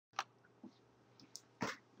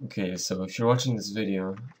Okay, so if you're watching this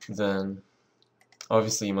video, then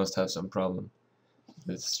obviously you must have some problem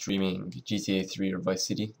with streaming GTA 3 or Vice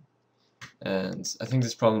City, and I think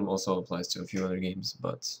this problem also applies to a few other games,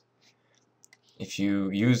 but if you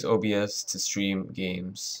use OBS to stream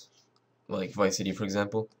games like Vice City, for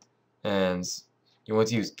example, and you want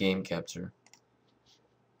to use game capture,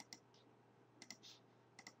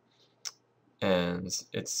 and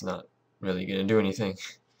it's not really going to do anything,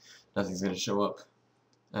 nothing's going to show up.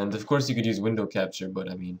 And of course you could use window capture, but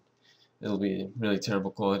I mean, it'll be really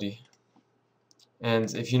terrible quality.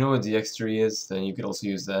 And if you know what DX3 is, then you could also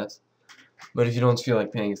use that. But if you don't feel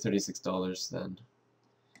like paying $36, then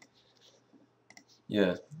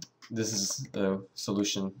yeah, this is a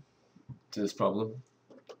solution to this problem.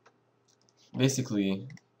 Basically,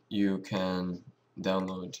 you can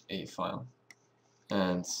download a file,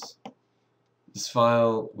 and this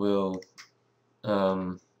file will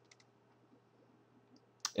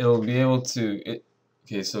it'll be able to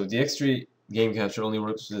okay, so DX3 game capture only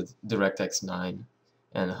works with DirectX 9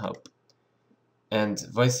 and Hub. And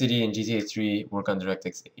Vice City and GTA 3 work on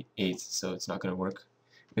DirectX 8, so it's not going to work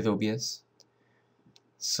with OBS.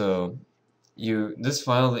 So this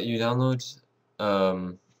file that you download,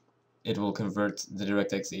 it will convert the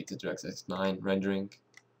DirectX 8 to DirectX 9 rendering,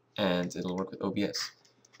 and it'll work with OBS.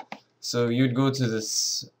 So you'd go to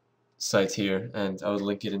this site here, and I would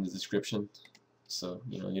link it in the description, so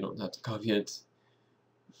you don't have to copy it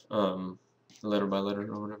letter by letter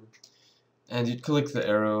or whatever. And you'd click the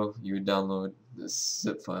arrow, you would download this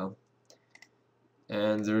zip file,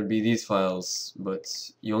 and there would be these files, but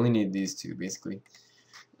you only need these two basically.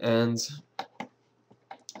 And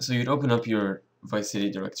so you'd open up your Vice City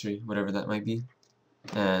directory, whatever that might be,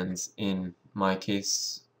 and in my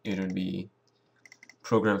case it would be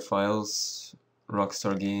program files,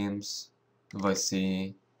 Rockstar Games, Vice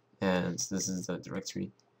City, and this is the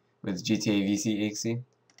directory with GTA VC.exe.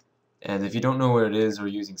 And if you don't know where it is, or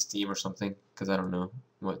using Steam or something, because I don't know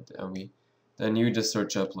what that would be, then you just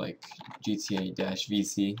search up like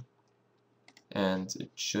GTA-VC, and it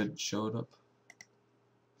should show it up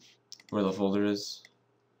where the folder is.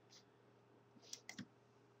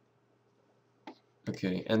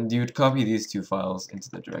 Okay, and you would copy these two files into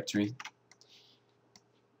the directory,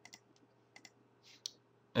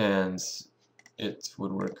 and it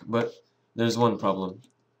would work. But there's one problem.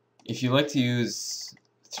 If you like to use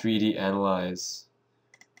 3D Analyze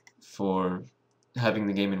for having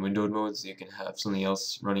the game in windowed mode, so you can have something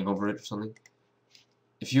else running over it or something,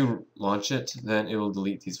 if you launch it, then it will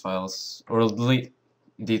delete these files, or it'll delete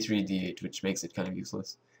D3, D8, which makes it kind of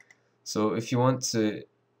useless. So if you want to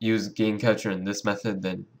use game capture in this method,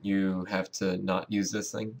 then you have to not use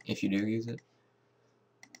this thing if you do use it.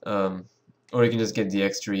 Or you can just get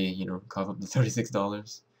DX3, cough up the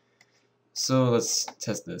 $36. So let's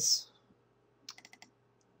test this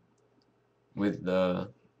with the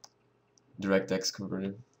DirectX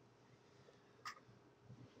converted.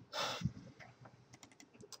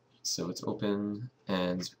 So it's open,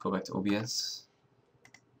 and go back to OBS.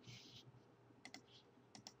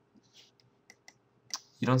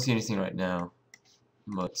 You don't see anything right now,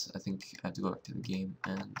 but I think I have to go back to the game,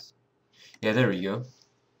 and yeah, there we go.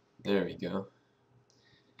 There we go.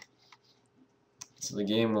 So the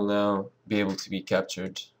game will now be able to be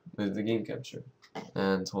captured with the game capture.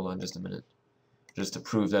 And hold on just a minute, just to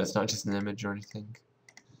prove that it's not just an image or anything,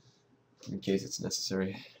 in case it's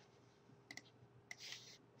necessary.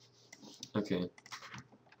 Okay.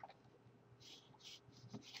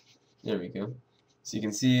 There we go. So you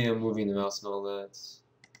can see I'm moving the mouse and all that.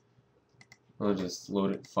 I'll just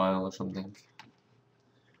load it file or something.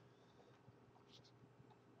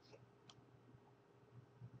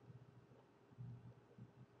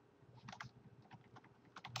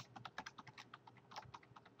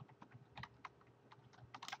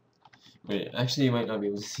 Wait, actually you might not be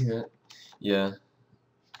able to see that. Yeah,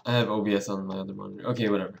 I have OBS on my other monitor. Okay,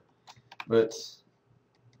 whatever. But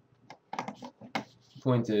the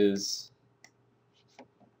point is,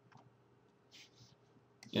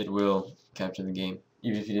 it will capture the game,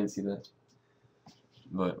 even if you didn't see that.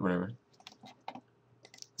 But whatever.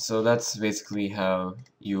 So that's basically how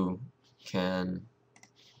you can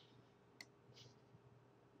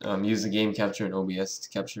use the game capture in OBS to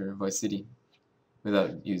capture Vice City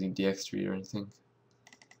without using DX3 or anything.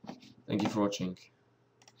 Thank you for watching.